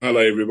Hello,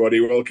 everybody.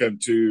 Welcome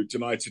to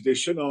tonight's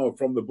edition of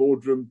From the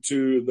Boardroom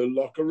to the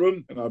Locker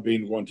Room. And I've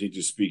been wanting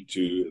to speak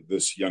to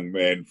this young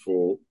man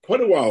for quite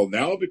a while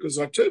now because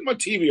I turned my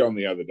TV on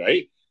the other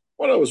day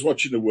while I was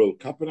watching the World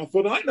Cup and I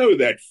thought, I know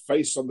that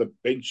face on the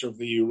bench of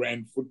the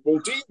Iran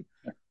football team.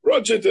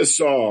 Roger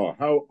Dessar,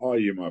 how are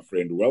you, my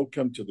friend?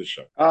 Welcome to the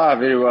show.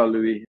 Very well,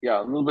 Louis.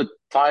 Yeah, a little bit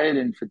tired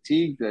and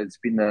fatigued. It's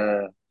been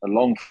a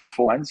long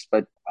 4 months,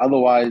 but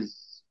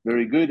otherwise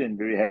very good and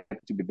very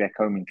happy to be back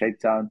home in Cape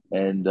Town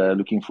and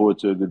looking forward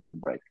to a good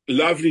break.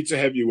 Lovely to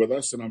have you with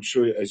us. And I'm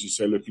sure, as you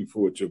say, looking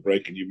forward to a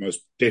break, and you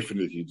most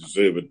definitely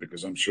deserve it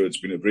because I'm sure it's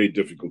been a very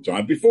difficult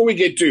time. Before we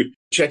get to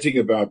chatting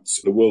about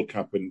the World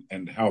Cup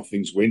and how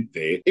things went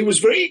there, it was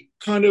very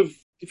kind of,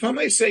 if I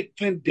may say,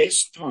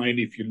 clandestine,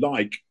 if you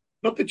like.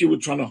 Not that you were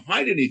trying to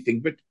hide anything,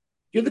 but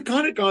you're the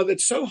kind of guy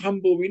that's so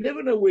humble. We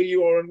never know where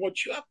you are and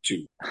what you're up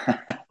to.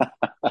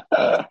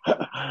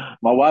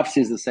 My wife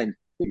says the same.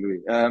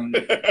 Yeah.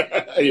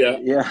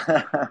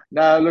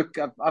 No, look,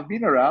 I've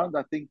been around.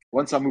 I think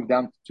once I moved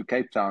down to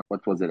Cape Town,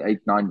 what was it,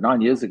 9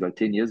 years ago,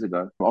 10 years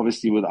ago,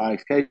 obviously with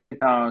Ajax Cape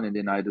Town, and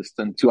then I had to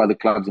stint 2 other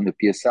clubs in the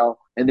PSL.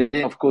 And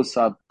then, of course,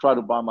 I tried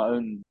to buy my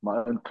own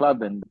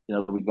club. And,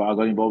 I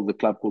got involved with a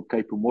club called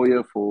Cape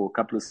Moya for a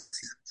couple of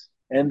seasons.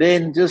 And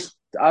then just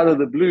out of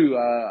the blue,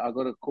 I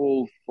got a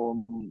call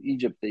from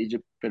Egypt, the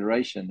Egypt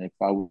Federation, if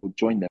I would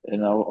join them.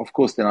 And of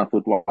course, then I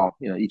thought, wow,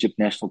 Egypt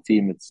national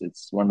team,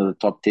 it's one of the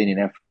top 10 in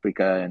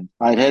Africa. And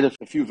I'd had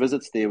a few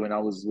visits there when I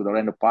was with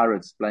Orlando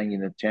Pirates playing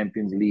in the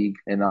Champions League.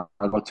 And I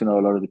got to know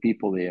a lot of the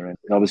people there. And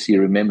obviously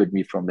remembered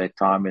me from that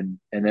time. And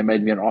they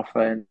made me an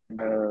offer. And,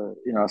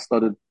 I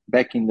started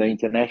back in the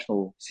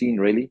international scene,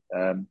 really,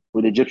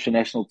 with the Egyptian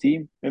national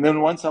team. And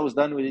then once I was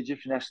done with the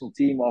Egyptian national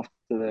team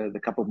after the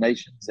Cup of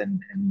Nations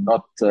and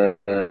not,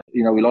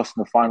 we lost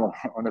in the final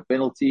on a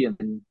penalty.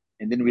 And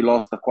then we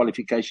lost the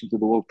qualification to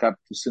the World Cup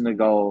to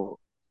Senegal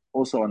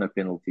also on a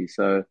penalty.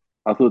 So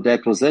I thought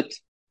that was it.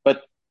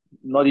 But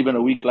not even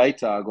a week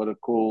later, I got a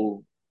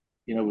call,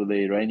 with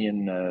the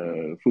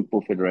Iranian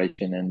Football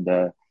Federation, and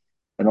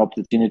an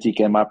opportunity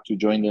came up to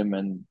join them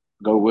and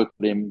go work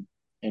with them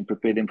and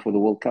prepare them for the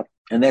World Cup.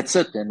 And that's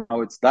it. And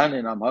now it's done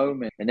and I'm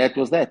home. And that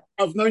was that.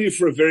 I've known you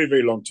for a very,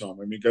 very long time.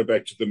 I mean, go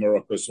back to the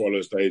Morocco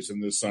Swallows days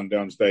and the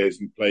Sundowns days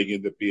and playing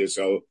in the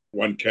PSL,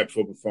 one cap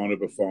for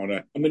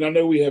Bafana. I mean, I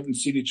know we haven't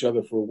seen each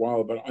other for a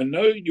while, but I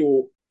know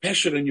your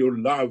passion and your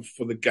love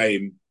for the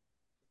game.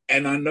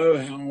 And I know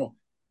how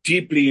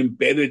deeply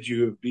embedded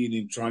you have been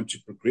in trying to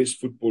progress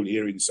football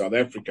here in South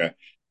Africa,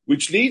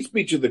 which leads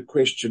me to the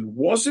question,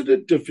 was it a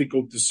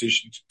difficult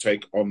decision to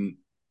take on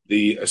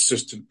the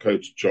assistant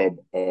coach job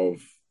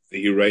of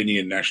the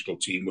Iranian national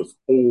team with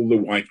all the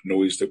white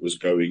noise that was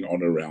going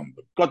on around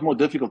them? It got more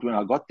difficult when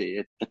I got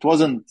there. It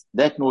wasn't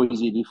that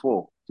noisy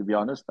before, to be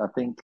honest. I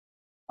think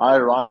I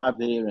arrived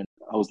there and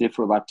I was there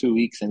for about 2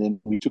 weeks, and then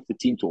we took the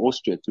team to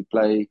Austria to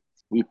play.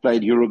 We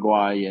played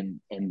Uruguay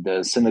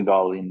and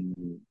Senegal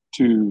in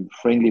 2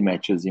 friendly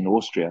matches in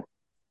Austria.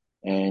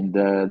 And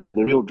the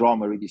real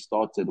drama really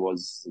started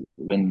was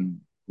when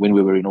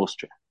we were in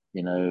Austria.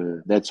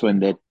 That's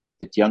when that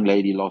young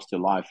lady lost her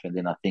life, and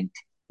then I think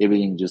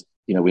everything just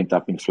went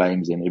up in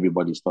flames and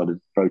everybody started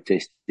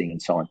protesting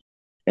and so on.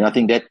 And I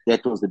think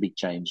that was the big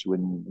change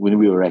when we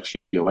were actually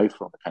away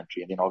from the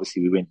country. And then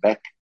obviously we went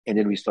back, and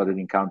then we started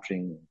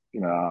encountering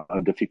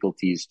our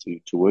difficulties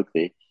to work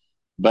there.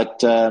 But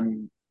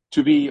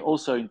to be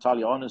also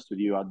entirely honest with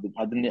you,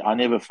 I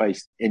never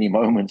faced any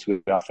moments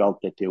where I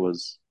felt that there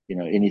was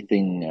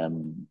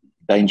anything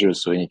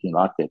dangerous or anything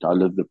like that. I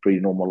lived a pretty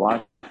normal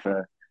life.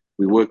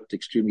 We worked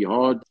extremely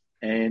hard.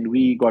 And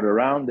we got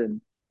around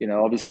and,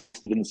 obviously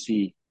didn't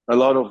see a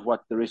lot of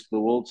what the rest of the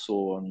world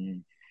saw.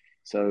 And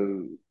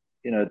so,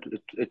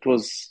 it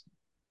was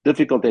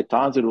difficult at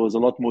times. It was a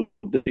lot more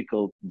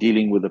difficult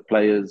dealing with the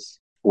players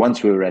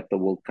once we were at the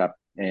World Cup,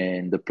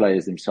 and the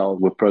players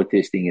themselves were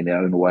protesting in their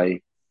own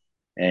way.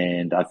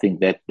 And I think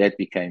that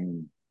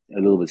became a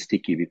little bit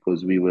sticky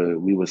because we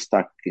were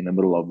stuck in the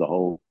middle of the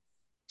whole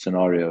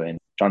scenario and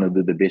trying to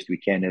do the best we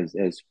can as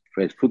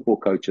football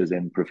coaches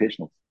and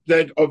professionals.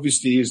 That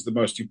obviously is the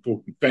most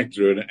important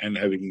factor, and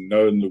having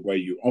known the way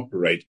you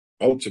operate,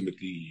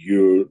 ultimately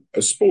you're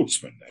a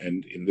sportsman,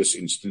 and in this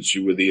instance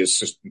you were the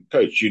assistant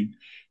coach.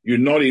 You're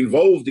not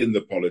involved in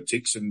the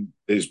politics, and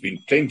there's been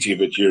plenty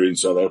of it here in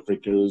South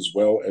Africa as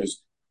well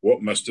as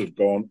what must have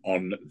gone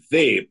on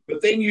there.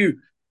 But then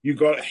you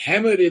got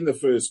hammered in the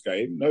first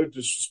game, no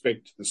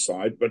disrespect to the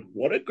side, but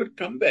what a good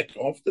comeback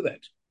after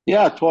that.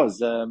 Yeah, it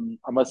was. I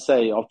must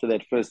say, after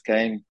that first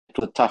game, it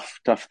was a tough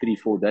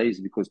 3-4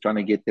 days because trying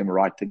to get them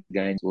right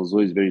again was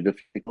always very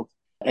difficult.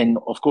 And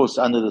of course,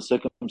 under the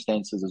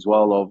circumstances as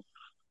well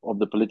of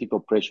the political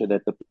pressure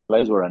that the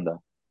players were under.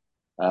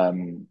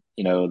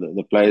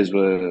 The players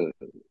were,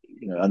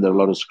 under a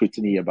lot of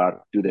scrutiny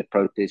about do they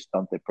protest,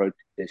 don't they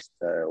protest,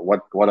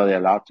 what are they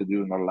allowed to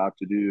do, not allowed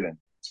to do. And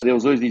so there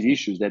was always these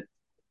issues that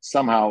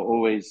somehow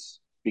always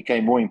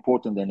became more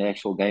important than the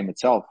actual game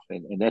itself.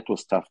 And that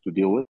was tough to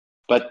deal with.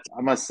 But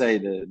I must say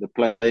the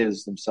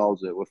players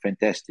themselves were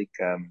fantastic.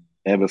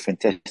 They have a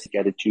fantastic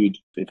attitude.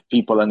 If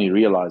people only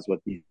realize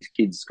what these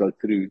kids go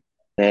through,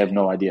 they have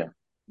no idea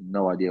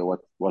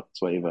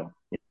whatsoever.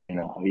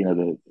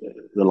 The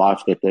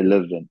life that they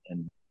live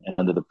and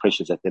under the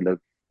pressures that they live,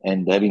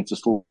 and having to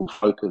still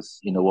focus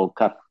in the World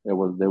Cup. They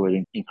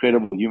were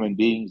incredible human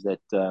beings that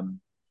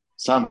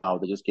somehow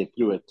they just get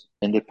through it,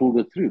 and they pulled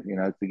it through.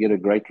 To get a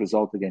great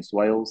result against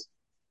Wales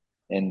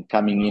and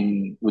coming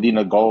in within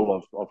a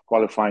goal of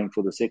qualifying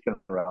for the second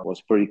round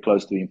was pretty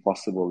close to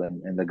impossible,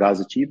 and the guys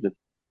achieved it.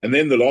 And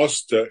then the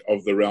last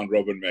of the round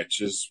robin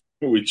matches,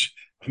 which,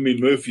 I mean,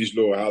 Murphy's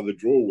Law, how the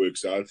draw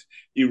works out,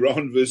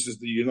 Iran versus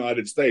the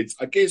United States.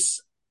 I guess,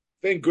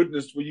 thank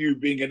goodness for you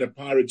being in a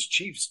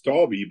Pirates-Chiefs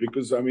derby,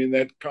 because, I mean,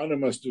 that kind of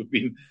must have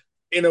been,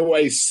 in a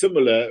way,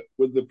 similar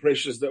with the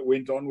pressures that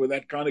went on with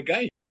that kind of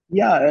game.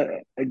 Yeah,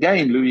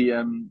 again, Louis,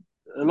 a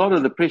lot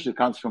of the pressure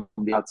comes from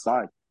the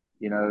outside.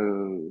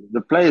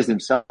 The players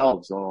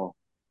themselves are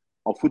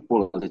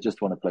footballers that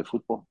just want to play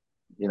football.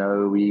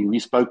 We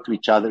spoke to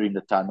each other in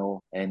the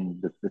tunnel,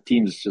 and the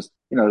team's just,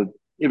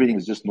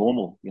 everything's just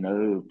normal.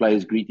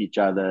 Players greet each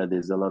other.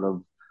 There's a lot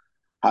of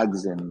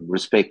hugs and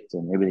respect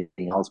and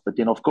everything else. But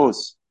then, of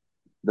course,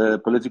 the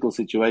political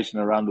situation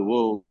around the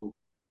world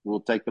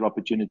will take that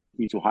opportunity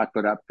to hype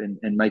it up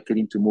and make it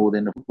into more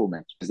than a football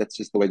match. Because that's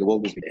just the way the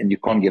world is, and you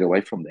can't get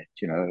away from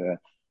that,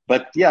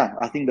 But yeah,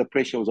 I think the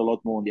pressure was a lot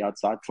more on the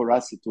outside. For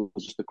us, it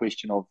was just a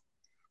question of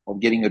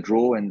getting a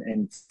draw,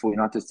 and for the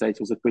United States,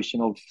 it was a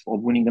question of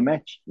winning the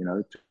match,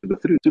 to go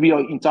through. To be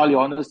entirely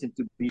honest and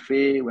to be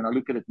fair, when I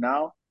look at it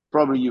now,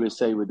 probably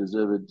USA were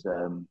deserved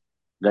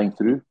going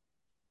through.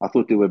 I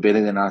thought they were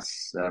better than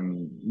us,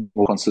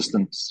 more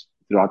consistent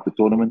throughout the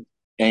tournament,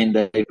 and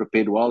they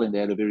prepared well, and they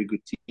had a very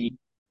good team.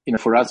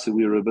 For us,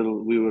 we were a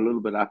little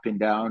bit up and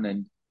down,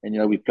 and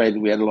we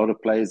had a lot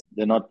of players.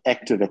 They're not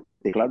active at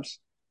their clubs.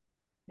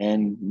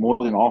 And more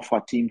than half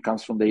our team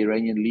comes from the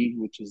Iranian league,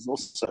 which is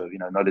also,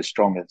 not as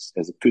strong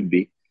as it could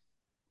be.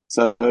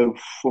 So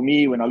for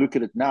me, when I look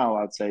at it now,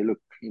 I'd say, look,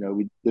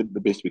 we did the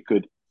best we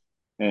could,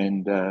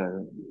 and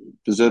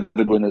deserved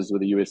winners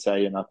with the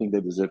USA, and I think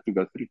they deserve to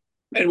go through.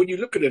 And when you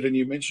look at it, and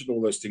you mentioned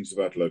all those things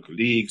about local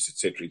leagues, et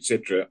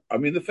cetera, I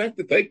mean, the fact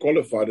that they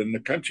qualified in a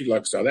country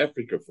like South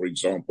Africa, for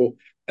example,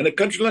 and a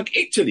country like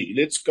Italy,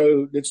 let's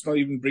not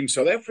even bring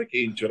South Africa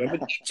into it. I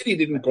mean, Italy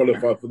didn't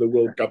qualify for the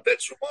World Cup.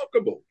 That's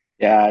remarkable.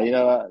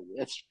 Yeah,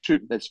 that's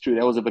true. That's true.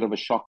 That was a bit of a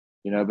shock,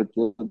 but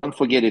don't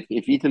forget,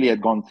 if Italy had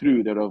gone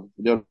through, they would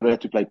have had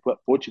to play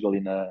Portugal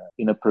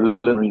in a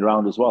preliminary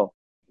round as well,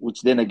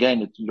 which then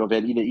again, it would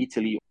have had either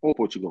Italy or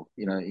Portugal,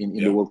 in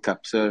the World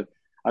Cup. So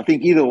I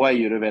think either way,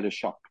 you'd have had a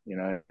shock,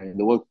 And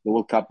the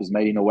World Cup is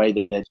made in a way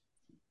that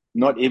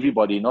not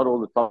all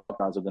the top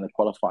guys are going to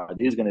qualify.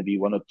 There's going to be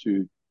one or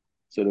two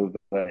sort of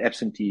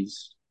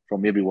absentees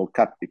from every World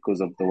Cup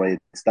because of the way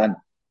it's done.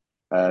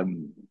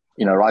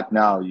 Right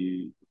now,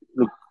 you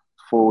look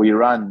for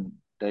Iran,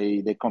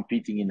 they're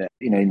competing in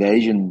the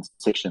Asian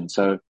section.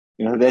 So,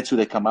 that's who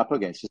they come up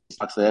against.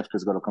 Just like South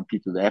Africa's got to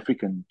compete with the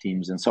African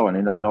teams and so on.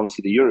 And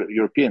obviously the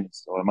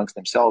Europeans are amongst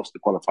themselves to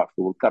qualify for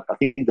the World Cup. I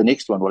think the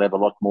next one will have a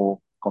lot more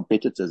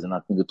competitors, and I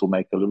think it will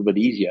make it a little bit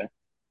easier.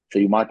 So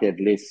you might have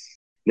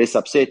less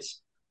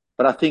upsets.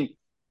 But I think,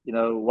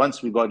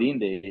 once we got in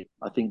there,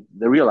 I think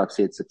the real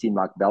upset's a team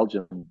like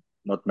Belgium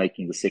not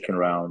making the second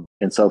round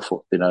and so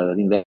forth. I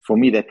think that for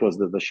me, that was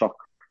the shock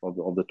of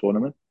the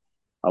tournament.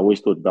 I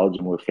always thought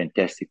Belgium were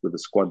fantastic with the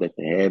squad that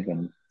they have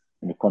and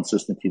the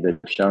consistency they've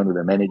shown with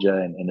the manager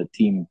and the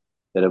team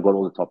that have got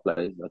all the top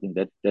players. I think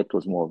that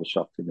was more of a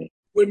shock to me.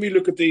 When we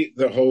look at the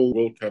whole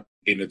World Cup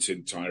in its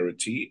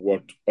entirety,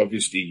 what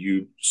obviously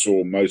you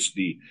saw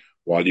mostly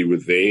while you were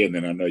there, and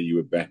then I know you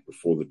were back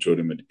before the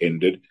tournament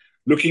ended,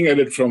 looking at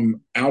it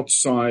from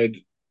outside,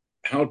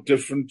 how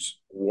different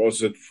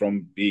was it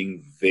from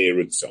being there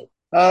itself?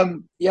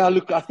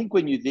 Look, I think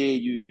when you're there,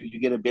 you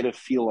get a better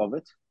feel of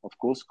it, of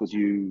course, because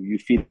you're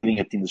feeling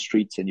it in the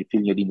streets and you're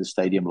feeling it in the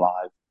stadium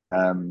live.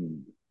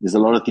 There's a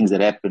lot of things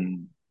that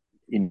happen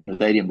in the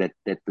stadium that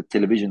the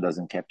television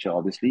doesn't capture,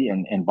 obviously,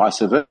 and vice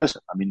versa.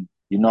 I mean,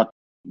 you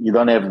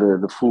don't have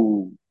the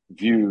full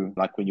view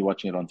like when you're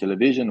watching it on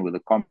television with a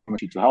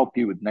commentary to help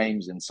you with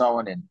names and so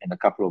on, and a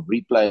couple of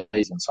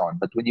replays and so on.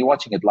 But when you're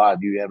watching it live,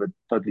 you have a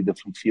totally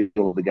different feel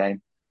of the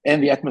game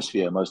and the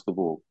atmosphere, most of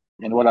all.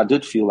 And what I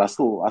did feel, I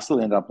still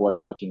ended up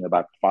watching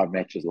about 5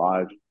 matches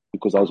live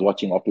because I was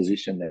watching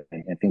opposition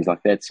and things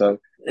like that. So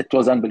it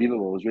was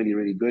unbelievable. It was really,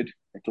 really good.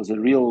 It was a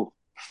real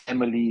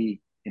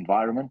family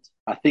environment.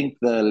 I think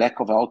the lack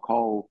of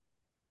alcohol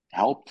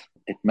helped.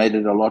 It made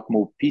it a lot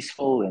more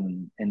peaceful,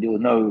 and there were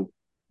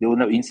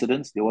no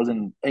incidents. There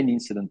wasn't any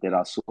incident that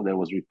I saw that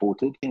was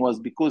reported. It was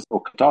because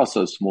Qatar is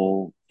so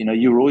small,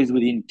 you're always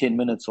within 10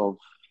 minutes of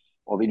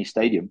any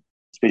stadium,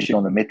 especially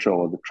on the metro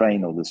or the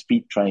train or the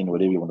speed train,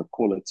 whatever you want to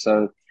call it.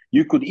 So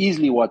you could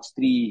easily watch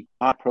 3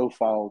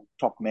 high-profile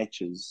top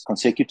matches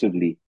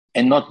consecutively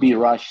and not be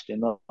rushed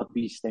and not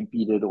be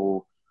stampeded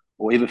or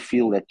ever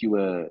feel that you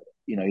were,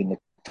 in a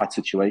tight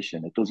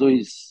situation. It was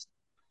always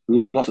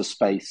lots of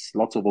space,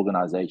 lots of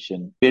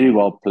organization, very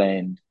well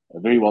planned.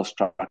 very well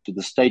structured.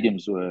 The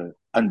stadiums were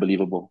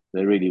unbelievable.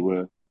 They really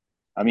were.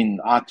 I mean,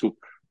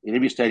 in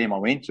every stadium I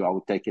went to, I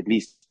would take at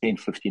least 10,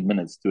 15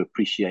 minutes to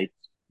appreciate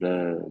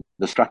the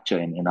structure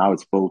and how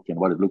it's built and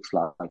what it looks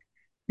like,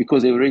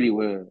 because they really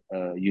were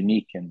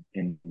unique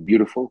and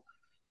beautiful.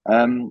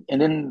 And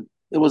then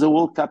there was a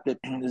World Cup that's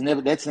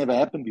never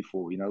happened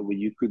before, where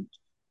you could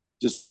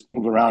just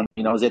move around.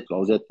 I was at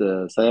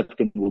the South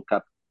African World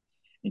Cup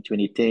in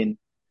 2010.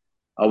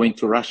 I went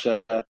to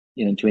Russia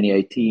in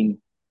 2018,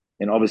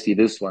 and obviously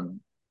this one.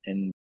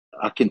 And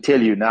I can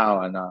tell you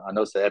now, and I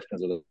know South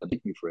Africans are going to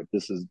thank me for it.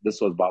 This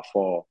was by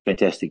far a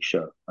fantastic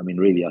show. I mean,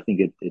 really, I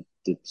think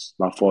it's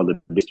by far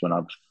the best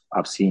one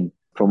I've seen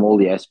from all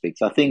the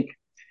aspects. I think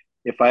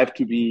if I have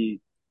to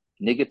be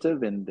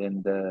negative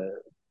and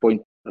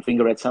point a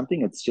finger at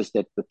something, it's just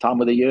that the time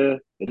of the year,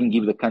 they didn't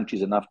give the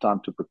countries enough time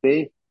to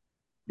prepare,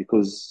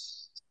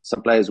 because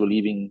some players were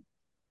leaving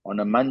on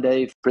a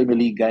Monday Premier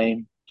League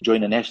game to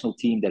join a national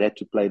team that had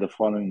to play the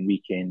following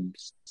weekend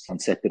on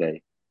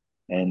Saturday.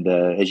 And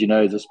as you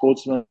know, as a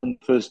sportsman,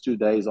 first 2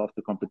 days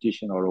after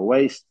competition are a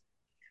waste.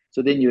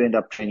 So then you end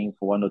up training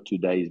for 1 or 2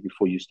 days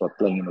before you start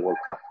playing in the World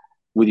Cup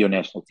with your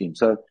national team.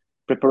 So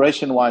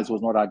preparation-wise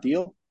was not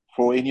ideal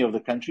for any of the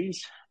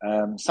countries.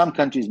 Some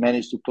countries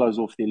managed to close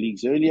off their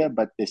leagues earlier,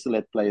 but they still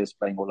had players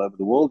playing all over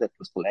the world that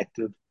were still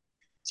active.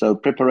 So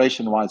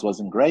preparation-wise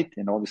wasn't great.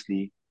 And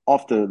obviously,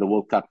 after the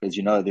World Cup, as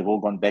you know, they've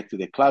all gone back to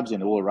their clubs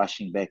and they're all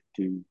rushing back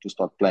to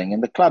start playing.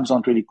 And the clubs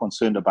aren't really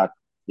concerned about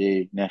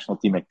their national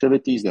team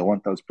activities. They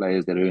want those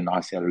players that earn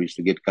high salaries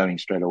to get going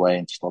straight away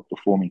and start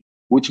performing,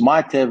 which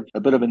might have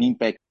a bit of an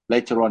impact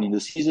later on in the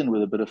season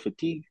with a bit of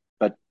fatigue.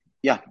 But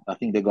yeah, I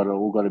think they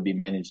all got to be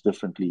managed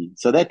differently.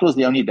 So that was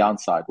the only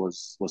downside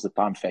was the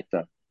time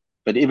factor.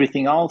 But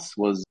everything else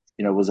was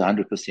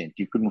 100%.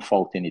 You couldn't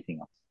fault anything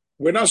else.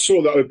 When I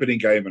saw the opening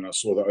game and I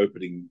saw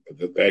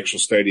the actual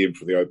stadium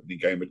for the opening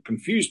game, it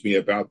confused me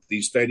about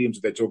these stadiums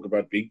that they talk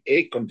about being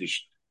air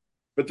conditioned.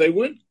 But they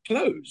weren't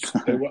closed.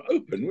 They were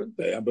open, weren't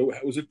they?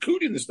 But was it cool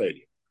in the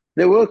stadium?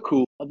 They were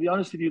cool. I'll be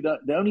honest with you,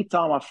 the only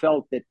time I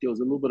felt that there was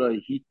a little bit of a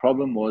heat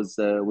problem was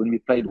when we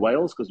played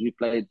Wales, because we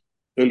played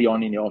early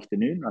on in the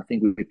afternoon. I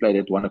think we played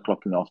at 1 o'clock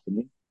in the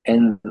afternoon.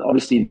 And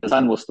obviously the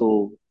sun was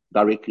still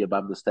directly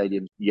above the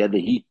stadium. You had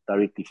the heat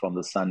directly from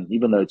the sun.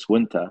 Even though it's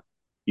winter,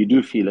 you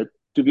do feel it.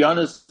 To be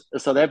honest, a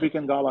South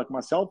African guy like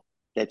myself,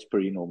 that's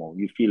pretty normal.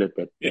 You feel it.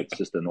 That's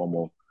just a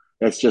normal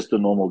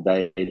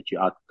day that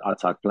you're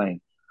outside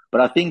playing.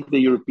 But I think the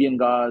European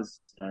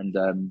guys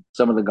and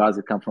some of the guys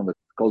that come from the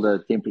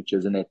colder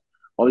temperatures and that,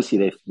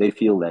 obviously they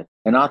feel that.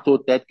 And I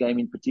thought that game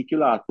in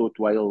particular, I thought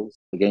Wales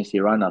against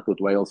Iran, I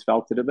thought Wales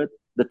felt it a bit.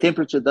 The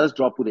temperature does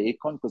drop with the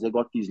aircon because they've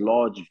got these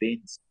large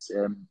vents.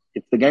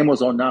 If the game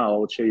was on now, I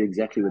would show you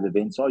exactly where the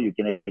vents are. You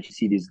can actually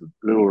see these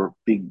little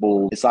big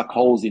balls. It's like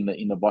holes in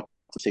the bottom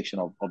section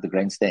of the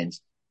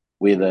grandstands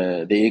where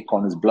the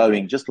aircon is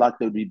blowing, just like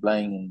they would be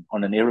blowing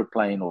on an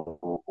aeroplane or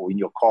in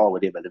your car, or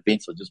whatever. The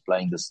vents are just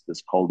blowing this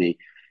cold air.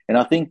 And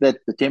I think that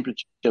the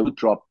temperature would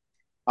drop,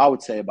 I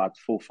would say, about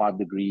 4 or 5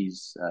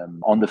 degrees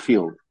on the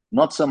field.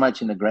 Not so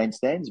much in the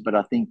grandstands, but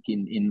I think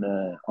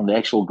on the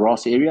actual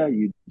grass area,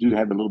 you do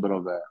have a little bit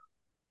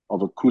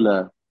of a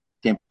cooler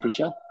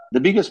temperature. The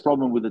biggest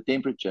problem with the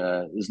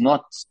temperature is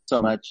not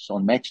so much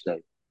on match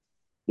day.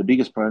 The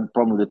biggest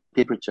problem with the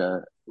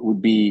temperature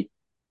would be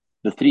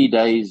the 3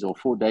 days or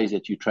 4 days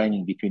that you're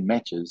training between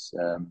matches,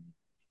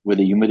 where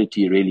the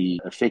humidity really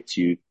affects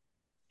you.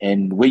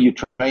 And where you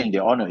train,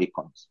 there are no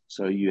aircons.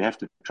 So you have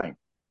to train.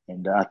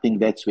 And I think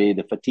that's where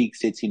the fatigue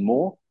sets in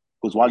more,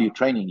 because while you're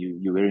training,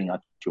 you're wearing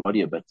out your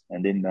body a bit.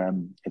 And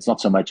then it's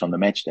not so much on the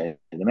match day.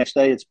 The match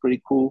day, it's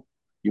pretty cool.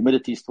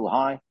 Humidity is still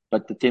high,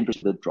 but the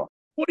temperature did drop.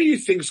 What do you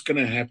think is going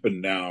to happen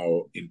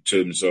now in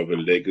terms of a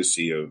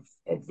legacy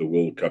of the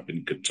World Cup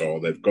in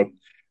Qatar? They've got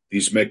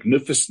these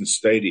magnificent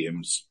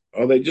stadiums.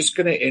 Are they just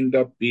going to end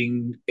up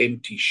being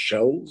empty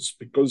shells?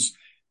 Because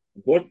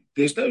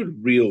there's no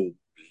real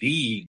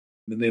league.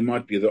 I mean, there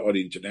might be the odd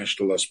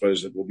international, I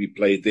suppose, that will be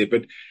played there,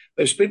 but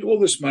they've spent all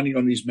this money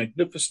on these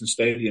magnificent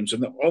stadiums,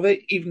 and are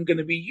they even going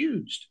to be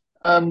used?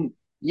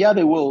 Yeah,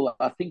 they will.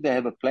 I think they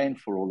have a plan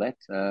for all that.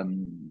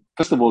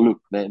 First of all,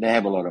 look, they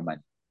have a lot of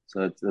money.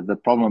 So the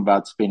problem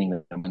about spending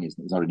the money is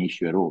not an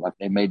issue at all.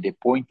 They made their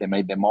point. They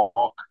made their mark.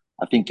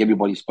 I think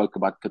everybody spoke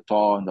about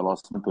Qatar in the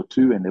last month or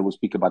two, and they will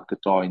speak about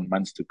Qatar in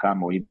months to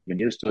come or even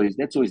years. So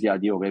that's always the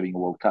idea of having a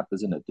World Cup,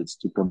 isn't it? It's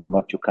to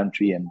promote your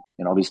country and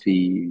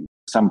obviously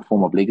some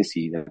form of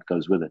legacy that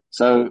goes with it.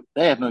 So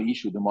they have no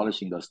issue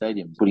demolishing those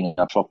stadiums, putting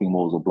up shopping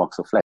malls or blocks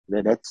of flats.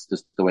 That's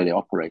just the way they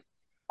operate.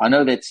 I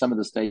know that some of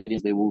the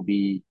stadiums, they will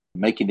be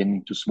making them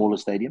into smaller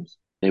stadiums.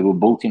 They were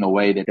built in a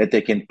way that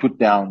they can put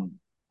down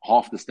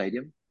half the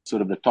stadium.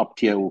 Sort of the top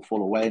tier will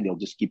fall away and they'll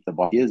just keep the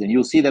bottom. And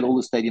you'll see that all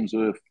the stadiums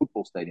were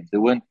football stadiums. They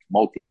weren't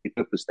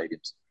multi-purpose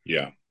stadiums.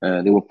 Yeah.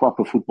 They were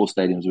proper football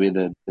stadiums where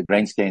the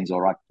grandstands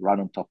are right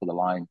on top of the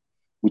line,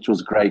 which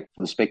was great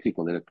for the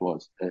spectacle that it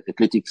was.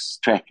 Athletics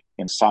track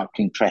and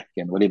cycling track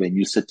and whatever. And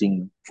you're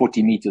sitting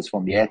 40 meters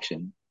from the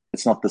action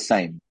it's not the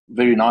same.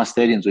 Very nice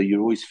stadiums where you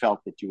always felt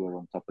that you were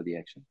on top of the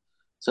action.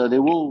 So they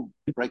will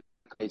break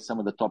some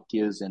of the top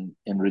tiers and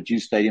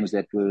reduce stadiums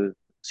that were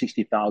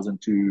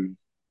 60,000 to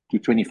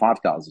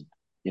 25,000,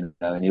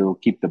 and it'll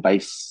keep the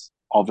base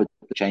of it,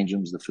 the change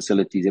rooms, the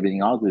facilities,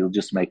 everything else. It'll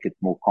just make it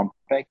more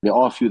compact. There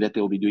are a few that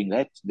they will be doing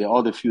that. There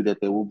are the few that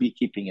they will be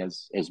keeping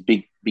as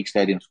big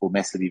stadiums for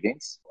massive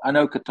events. I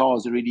know Qatar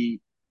has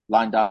already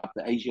lined up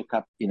the Asia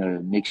Cup,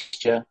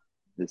 next year.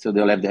 So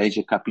they'll have the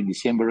Asia Cup in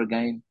December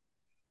again.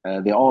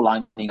 They're all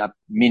lining up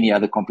many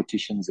other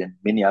competitions and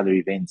many other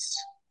events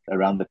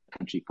around the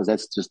country, because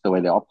that's just the way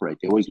they operate.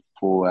 They always look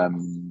for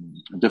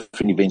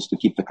different events to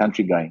keep the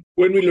country going.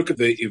 When we look at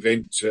the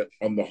event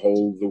on the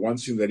whole, the one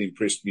thing that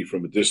impressed me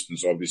from a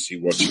distance, obviously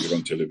watching it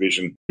on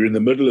television, you're in the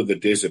middle of the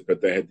desert,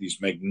 but they had these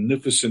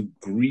magnificent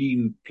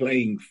green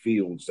playing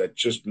fields that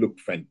just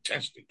looked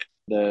fantastic.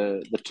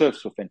 The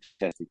turfs were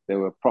fantastic. They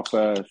were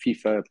proper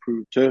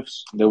FIFA-approved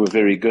turfs. They were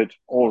very good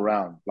all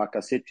round. Like I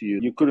said to you,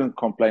 you couldn't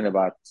complain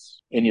about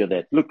any of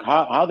that. Look,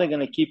 how they're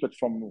going to keep it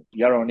from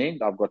year on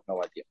end, I've got no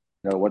idea.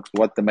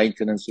 What the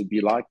maintenance would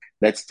be like.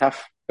 That's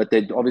tough, but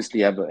they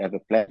obviously have a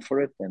plan for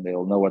it, and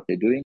they'll know what they're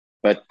doing.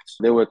 But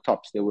they were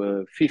tops. They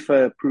were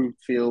FIFA-approved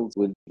fields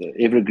with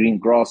evergreen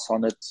grass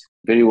on it,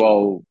 very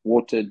well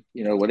watered.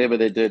 Whatever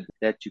they did,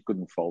 that you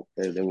couldn't fault.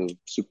 They were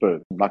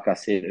superb, like I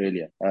said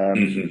earlier.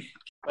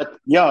 But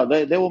yeah,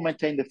 they will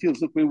maintain the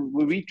fields. Look, where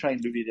we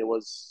trained, Louis,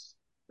 there's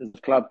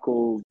a club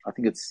called, I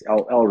think it's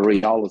El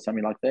Real or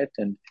something like that,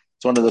 and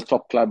it's one of the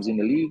top clubs in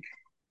the league,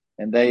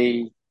 and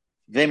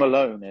them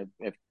alone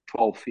have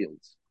 12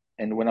 fields.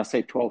 And when I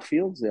say 12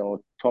 fields, there are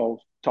 12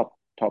 top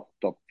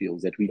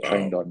fields that we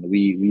trained on.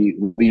 We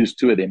used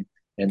 2 of them,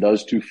 and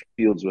those 2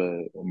 fields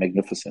were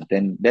magnificent.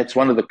 And that's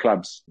one of the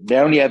clubs. They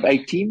only have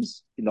 8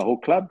 teams in the whole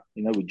club,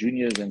 with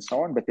juniors and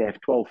so on, but they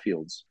have 12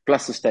 fields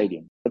plus a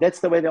stadium. But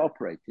that's the way they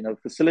operate.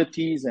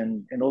 Facilities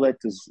and all that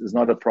is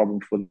not a problem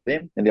for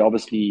them. And they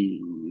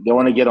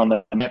want to get on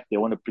the map. They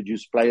want to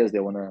produce players. They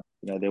want to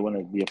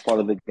be a part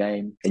of the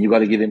game. And you got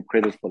to give them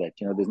credit for that.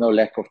 There's no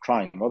lack of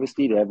trying.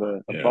 Obviously, they have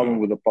a problem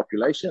with the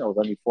population of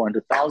only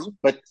 400,000.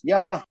 But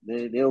yeah,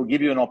 they'll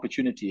give you an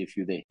opportunity if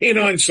you're there. In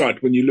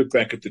hindsight, when you look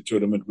back at the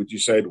tournament, would you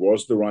say it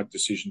was the right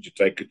decision to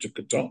take it to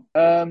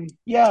Qatar?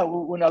 Yeah,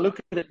 when I look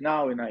at it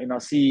now and I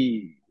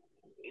see,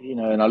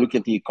 and I look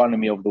at the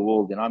economy of the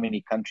world and how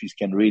many countries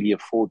can really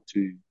afford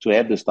to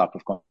have this type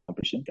of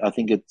competition, I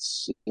think it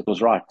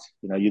was right.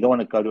 You don't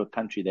want to go to a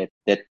country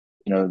that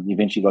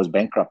eventually goes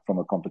bankrupt from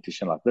a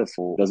competition like this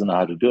or doesn't know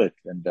how to do it.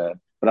 And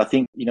but I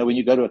think, when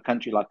you go to a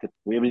country like it,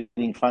 where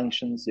everything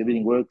functions,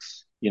 everything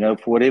works,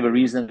 for whatever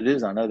reason it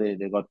is, I know they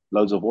got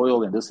loads of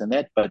oil and this and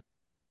that, but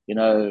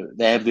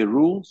they have their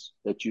rules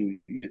that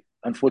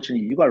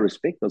unfortunately, you got to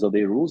respect. Those are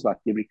their rules. Like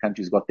every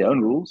country's got their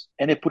own rules,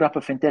 and they put up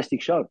a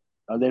fantastic show.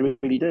 They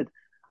really did.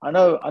 I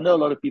know a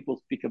lot of people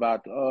speak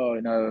about,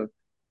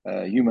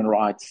 human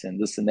rights and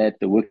this and that,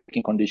 the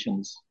working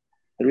conditions.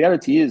 The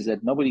reality is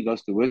that nobody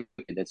goes to work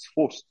there. That's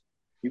forced.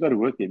 You got to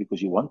work there because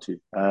you want to.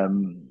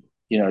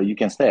 You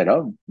can stay at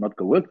home, not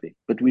go work there.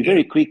 But we're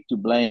very quick to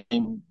blame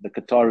the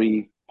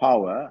Qatari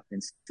power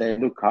and say,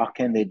 look, how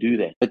can they do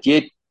that? But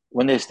yet,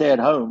 when they stay at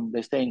home,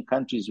 they stay in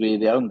countries where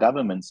their own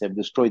governments have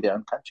destroyed their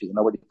own countries and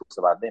nobody talks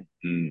about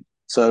them.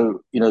 So,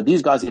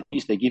 these guys, at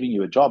least they're giving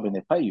you a job and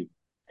they pay you,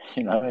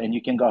 and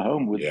you can go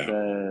home with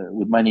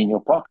money in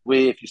your pocket.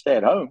 Where if you stay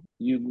at home,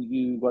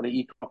 you got to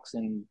eat rocks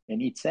and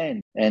eat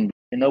sand. And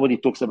nobody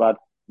talks about,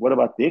 what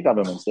about their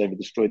governments? They've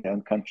destroyed their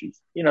own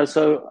countries.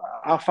 So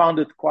I found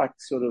it quite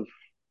sort of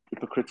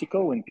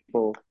hypocritical when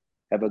people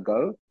have a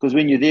go. Because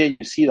when you're there,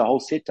 you see the whole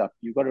setup.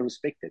 You got to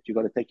respect it. You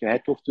got to take your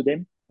hat off to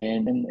them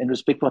and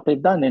respect what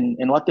they've done.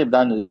 And what they've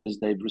done is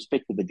they've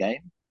respected the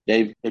game.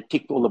 They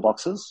ticked all the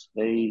boxes.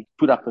 They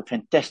put up a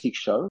fantastic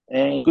show.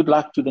 And good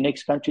luck to the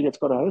next country that's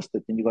got to host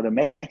it. And you got to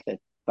match that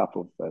type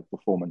of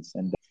performance.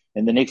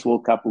 And the next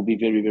World Cup will be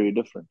very, very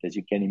different. As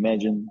you can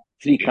imagine,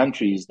 3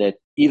 countries that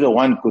either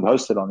one could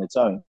host it on its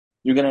own.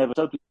 You're going to have a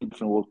totally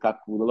different World Cup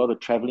with a lot of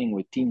traveling,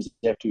 where teams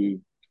have to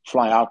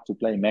fly out to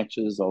play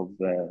matches of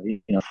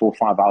 4 or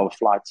 5 hour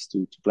flights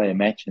to play a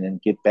match and then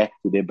get back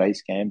to their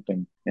base camp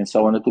and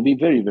so on. It will be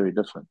very, very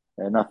different.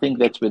 And I think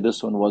that's where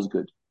this one was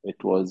good.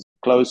 It was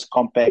close,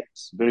 compact,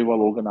 very well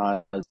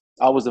organized.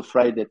 I was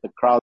afraid that the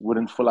crowd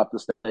wouldn't fill up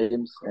the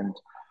stadiums, and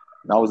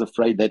I was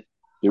afraid that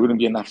there wouldn't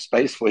be enough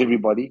space for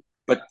everybody.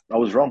 But I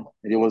was wrong.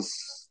 There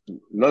was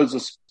loads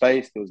of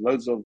space. There was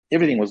loads of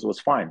everything was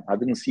fine. I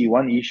didn't see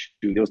one issue.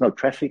 There was no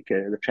traffic.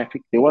 There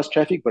was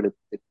traffic, but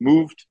it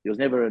moved. There was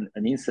never an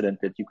incident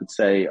that you could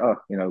say,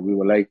 we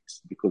were late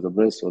because of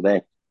this or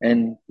that.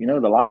 And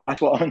the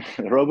lights were on,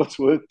 the robots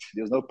worked.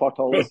 There was no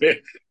potholes.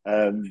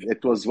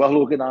 It was well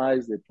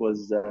organized. It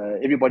was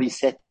everybody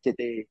sat at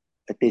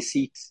their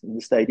seats in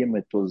the stadium.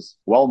 It was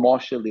well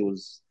marshaled. There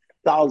was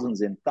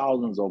thousands and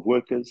thousands of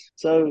workers.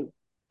 So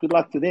good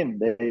luck to them.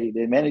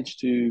 They managed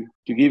to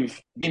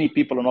give many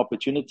people an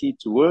opportunity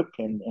to work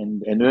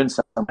and earn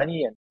some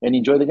money and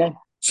enjoy the game.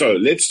 So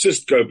let's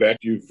just go back.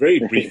 You very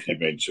briefly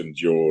mentioned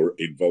your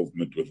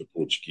involvement with the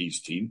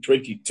Portuguese team.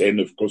 2010,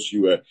 of course,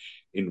 you were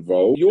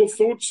involved. Your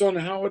thoughts on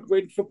how it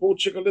went for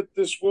Portugal at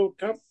this World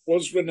Cup?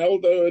 Was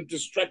Ronaldo a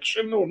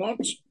distraction or not?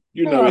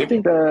 You know I him.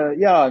 think,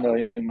 I know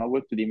him. I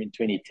worked with him in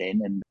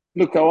 2010. And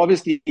look,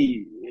 obviously,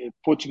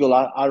 Portugal,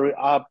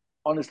 I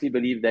honestly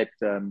believe that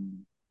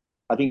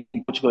I think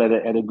Portugal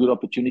had a good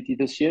opportunity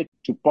this year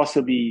to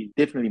possibly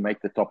definitely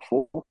make the top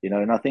four,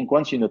 and I think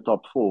once you're in the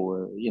top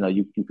four,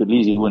 you could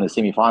easily win a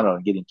semi-final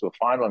and get into a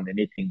final and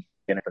anything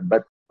can happen.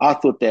 But I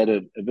thought they had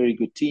a very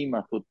good team.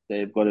 I thought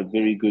they've got a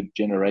very good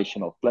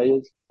generation of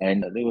players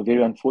and they were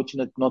very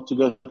unfortunate not to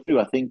go through.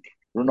 I think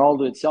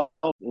Ronaldo itself,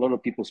 a lot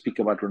of people speak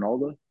about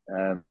Ronaldo.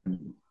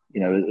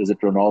 Is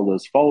it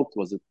Ronaldo's fault?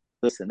 Was it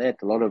this and that?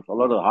 A lot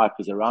of hype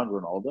is around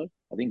Ronaldo.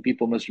 I think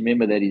people must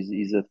remember that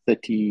he's a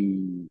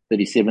 30,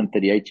 37,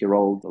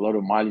 38-year-old. A lot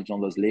of mileage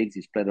on those legs.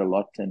 He's played a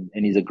lot and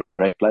he's a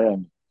great player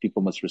and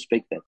people must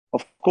respect that.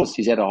 Of course,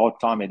 he's had a hard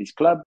time at his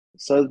club.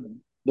 So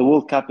the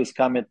World Cup has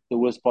come at the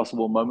worst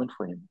possible moment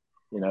for him.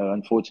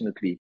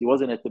 Unfortunately, he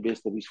wasn't at the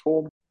best of his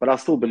form, but I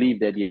still believe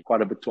that he had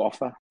quite a bit to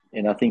offer.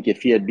 And I think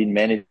if he had been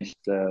managed,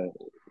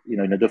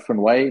 in a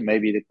different way,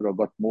 maybe they could have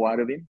got more out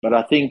of him. But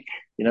I think,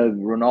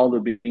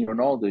 Ronaldo being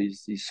Ronaldo,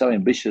 he's so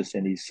ambitious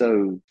and he's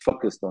so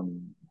focused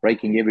on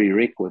breaking every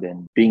record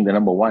and being the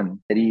number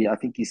one that I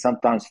think he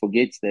sometimes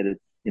forgets that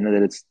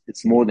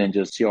it's more than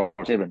just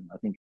CR7.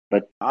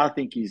 But I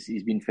think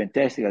he's been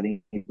fantastic. I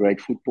think he's a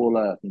great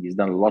footballer. I think he's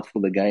done a lot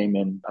for the game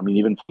and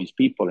even for his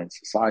people and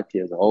society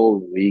as a whole,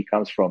 where he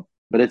comes from.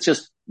 But it's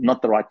just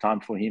not the right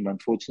time for him,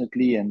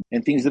 unfortunately, and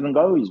things didn't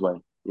go his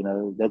way.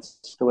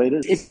 That's the way it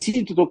is. It's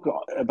easy to talk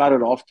about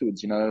it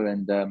afterwards,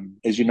 and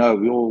as you know,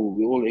 we're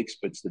all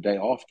experts the day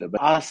after.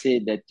 But I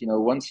said that,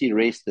 once he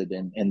rested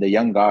and the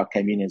young guy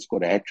came in and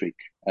scored a hat-trick,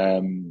 I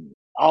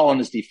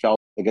honestly felt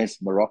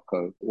against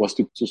Morocco was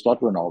to start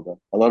Ronaldo.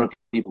 A lot of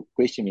people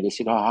questioned me. They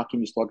said, how can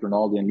you start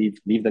Ronaldo and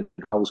leave the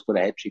guy who scored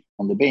a hat-trick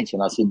on the bench?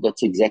 And I said,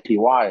 that's exactly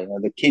why.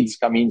 The kids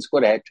come in,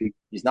 scored a hat-trick.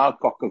 He's now a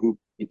cock-a-hoop.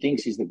 He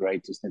thinks he's the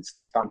greatest. And it's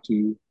time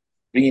to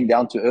bring him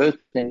down to earth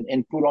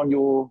and put on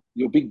your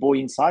big boy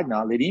inside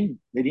now. Let him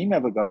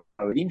have a go.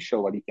 Let him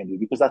show what he can do.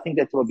 Because I think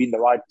that would have been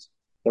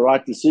the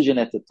right decision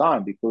at the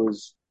time,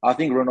 because I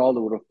think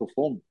Ronaldo would have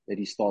performed that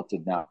he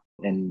started now.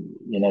 And,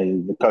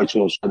 the coach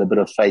will show a bit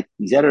of faith.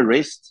 He's had a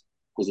rest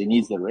because he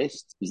needs the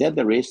rest. He's had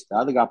the rest. The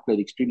other guy played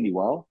extremely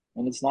well.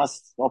 And it's a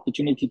nice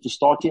opportunity to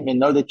start him and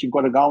know that you've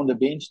got a guy on the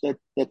bench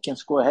that can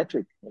score a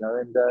hat-trick.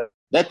 And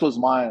that was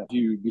my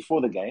view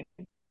before the game.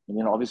 And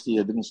then obviously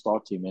they didn't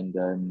start him. And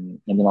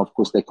then, of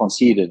course, they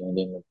conceded. And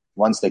then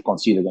once they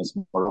conceded against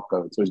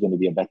Morocco, it's always going to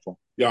be a battle.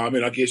 Yeah,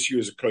 I guess you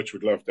as a coach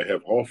would love to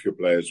have half your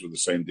players with the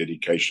same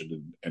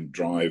dedication and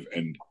drive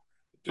and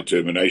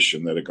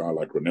determination that a guy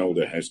like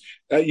Ronaldo has.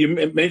 You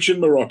mentioned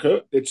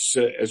Morocco. Let's,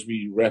 as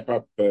we wrap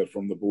up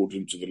from the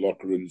boardroom to the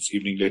locker room this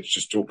evening, let's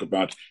just talk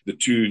about the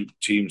two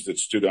teams that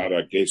stood out,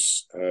 I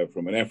guess,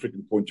 from an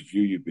African point of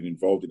view. You've been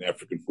involved in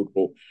African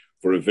football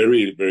for a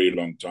very, very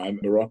long time.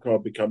 Morocco are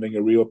becoming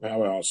a real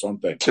powerhouse,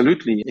 aren't they?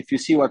 Absolutely. If you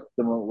see what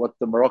the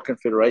Moroccan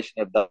Federation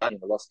have done in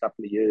the last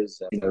couple of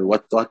years,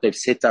 what they've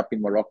set up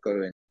in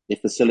Morocco and their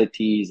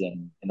facilities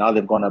and how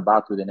they've gone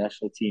about with the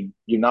national team,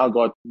 you've now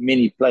got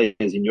many players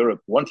in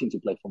Europe wanting to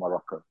play for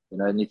Morocco.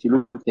 And if you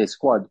look at their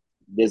squad,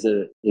 there's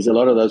a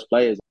lot of those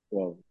players,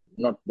 well,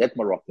 not that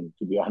Moroccan,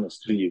 to be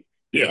honest with you.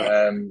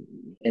 Yeah.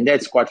 And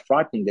that's quite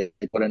frightening that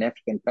they've got an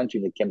African country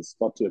that can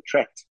start to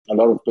attract a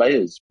lot of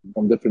players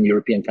from different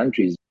European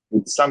countries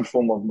with some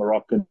form of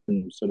Moroccan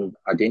sort of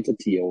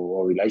identity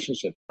or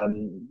relationship.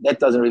 That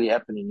doesn't really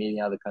happen in many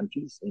other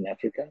countries in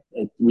Africa.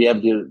 We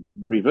have the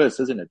reverse,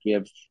 isn't it? We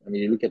have,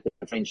 you look at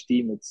the French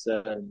team, it's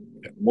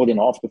more than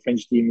half the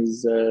French team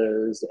is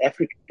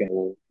African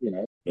or,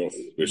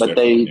 but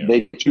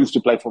they choose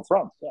to play for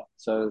France. Yeah.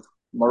 So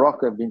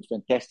Morocco have been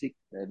fantastic.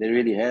 They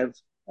really have.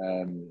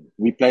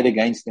 We played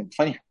against them.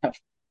 Funny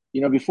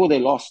enough, before they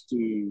lost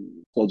to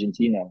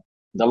Argentina,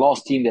 the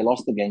last team they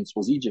lost against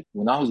was Egypt,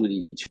 when I was with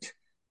Egypt.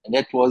 And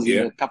that was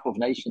in the Cup of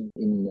Nations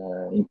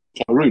in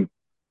Cameroon.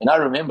 And I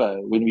remember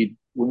when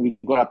we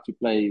got up to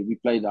play, we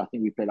played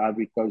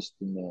Ivory Coast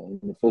in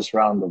the first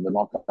round of the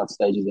knockout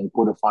stages. And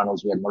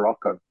quarterfinals, we had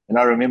Morocco. And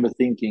I remember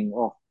thinking,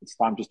 it's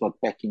time to start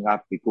packing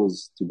up,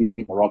 because to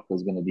beat Morocco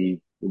is going to be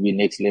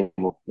next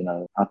level.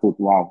 I thought,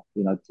 wow,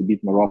 to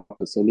beat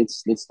Morocco. So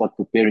let's start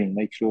preparing,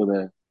 make sure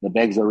the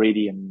bags are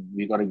ready, and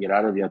we got to get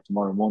out of here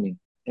tomorrow morning.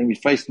 And we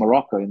faced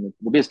Morocco, and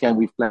the best game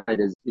we've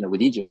played is,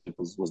 with Egypt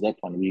was that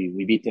one.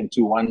 We beat them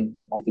 2-1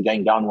 after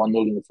going down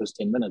 1-0 in the first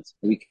 10 minutes.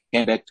 We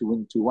came back to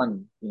win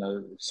 2-1.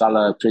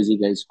 Salah,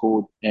 Trezeguet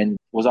scored, and it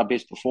was our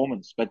best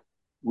performance. But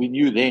we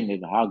knew then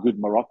how good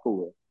Morocco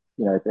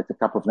were, at the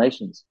Cup of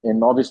Nations.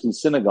 And obviously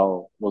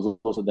Senegal was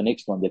also the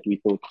next one that we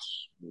thought,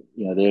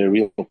 they're a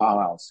real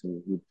powerhouse.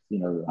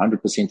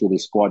 100% of their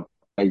squad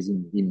plays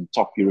in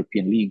top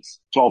European leagues.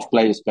 12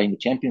 players play in the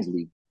Champions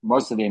League.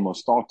 Most of them are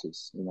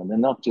starters. They're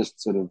not just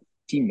sort of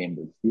team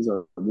members. This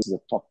is a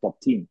top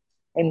team.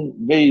 and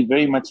very,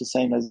 very much the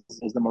same as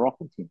the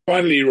Moroccan team.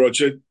 Finally,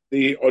 Roger,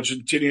 the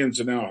Argentinians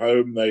are now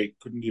home. They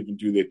couldn't even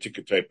do their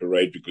ticker tape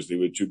parade because there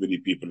were too many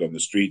people on the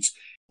streets.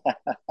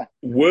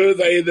 Were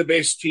they the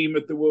best team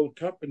at the World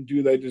Cup, and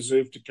do they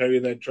deserve to carry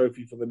that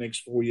trophy for the next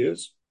 4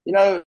 years?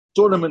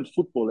 Tournament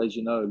football, as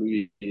you know,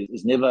 Louis,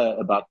 is never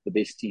about the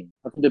best team.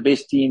 I think the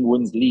best team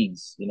wins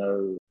leagues.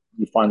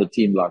 You find a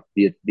team like,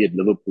 be it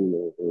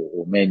Liverpool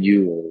or Man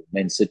U or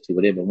Man City,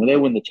 whatever. When they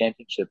win the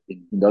championship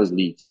in those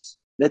leagues,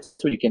 that's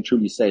when you can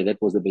truly say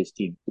that was the best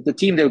team. But the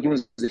team that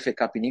wins the FA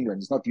Cup in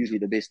England is not usually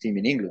the best team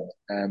in England,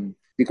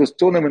 because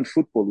tournament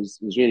football is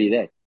really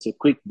that. It's a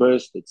quick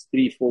burst. It's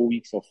 3-4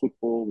 weeks of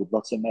football with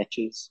lots of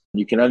matches.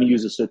 You can only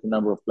use a certain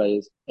number of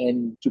players.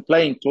 And to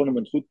play in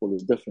tournament football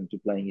is different to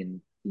playing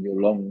in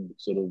your long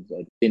sort of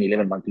 10,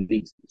 11-month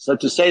leagues. So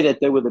to say that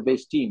they were the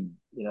best team,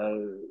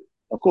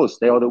 of course,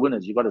 they are the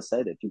winners. You've got to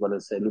say that. You've got to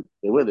say, look,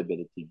 they were the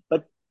better team.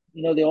 But,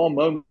 there are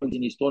moments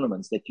in these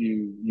tournaments that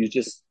you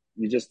just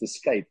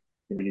escape.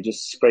 You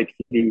just scrape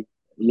through.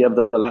 You have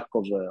the luck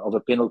of a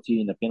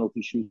penalty in a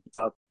penalty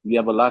shootout. You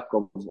have a luck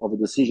of a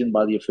decision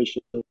by the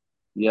official.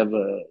 You have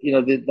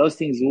those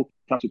things all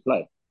come to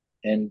play.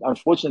 And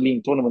unfortunately,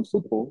 in tournament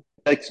football,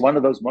 it takes one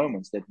of those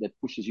moments that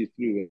pushes you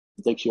through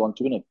and takes you on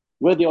to win it.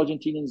 Were the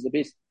Argentinians the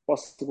best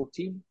possible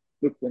team?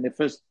 Look, when they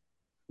first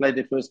played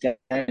their first game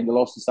and they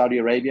lost to Saudi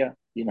Arabia,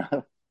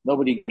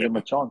 nobody gave them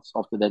a chance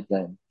after that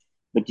game.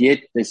 But yet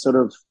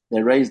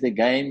they raised their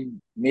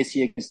game.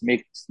 Messi against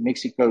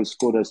Mexico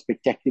scored a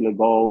spectacular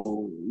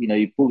goal.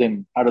 He pulled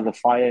them out of the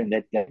fire in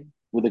that game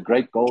with a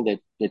great goal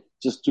that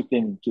just took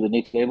them to the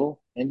next level.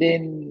 And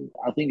then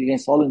I think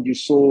against Holland, you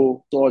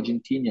saw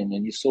Argentinian,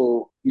 and you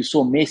saw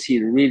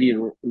Messi really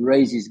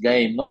raise his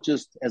game, not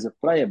just as a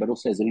player, but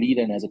also as a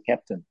leader and as a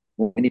captain.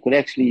 When he could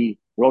actually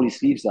roll his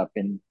sleeves up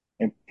and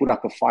put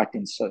up a fight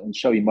and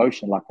show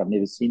emotion like I've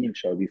never seen him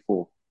show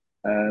before.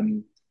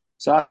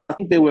 So I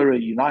think they were a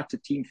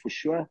united team for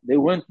sure. They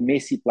weren't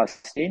Messi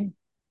plus 10.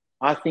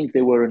 I think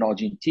they were an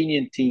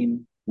Argentinian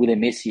team with a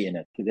Messi in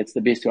it. That's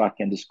the best way I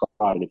can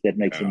describe it, if that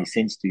makes any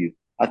sense to you.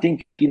 I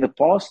think in the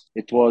past,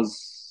 it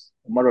was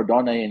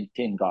Maradona and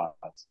 10 guys,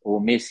 or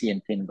Messi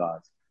and 10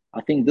 guys. I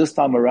think this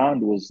time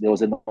around there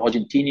was an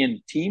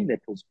Argentinian team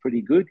that was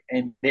pretty good,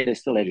 and they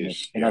still had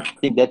Messi. And I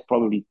think that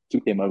probably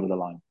took them over the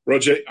line.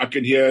 Roger, I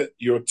can hear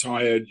you're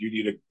tired. You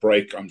need a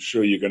break. I'm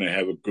sure you're going to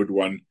have a good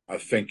one. I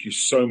thank you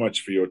so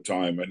much for your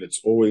time, and it's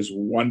always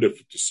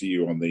wonderful to see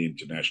you on the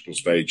international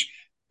stage.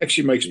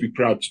 Actually makes me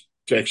proud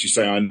to actually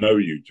say I know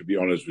you, to be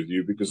honest with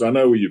you, because I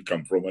know where you've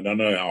come from and I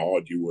know how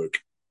hard you work.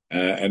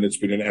 And it's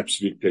been an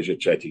absolute pleasure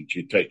chatting to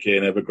you. Take care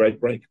and have a great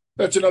break.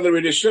 That's another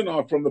edition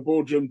of From the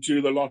Boardroom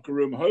to the Locker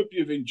Room. Hope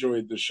you've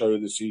enjoyed the show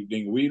this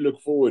evening. We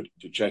look forward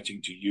to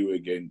chatting to you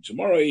again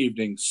tomorrow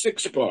evening,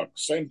 6 o'clock,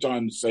 same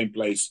time, same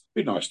place.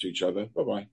 Be nice to each other. Bye-bye.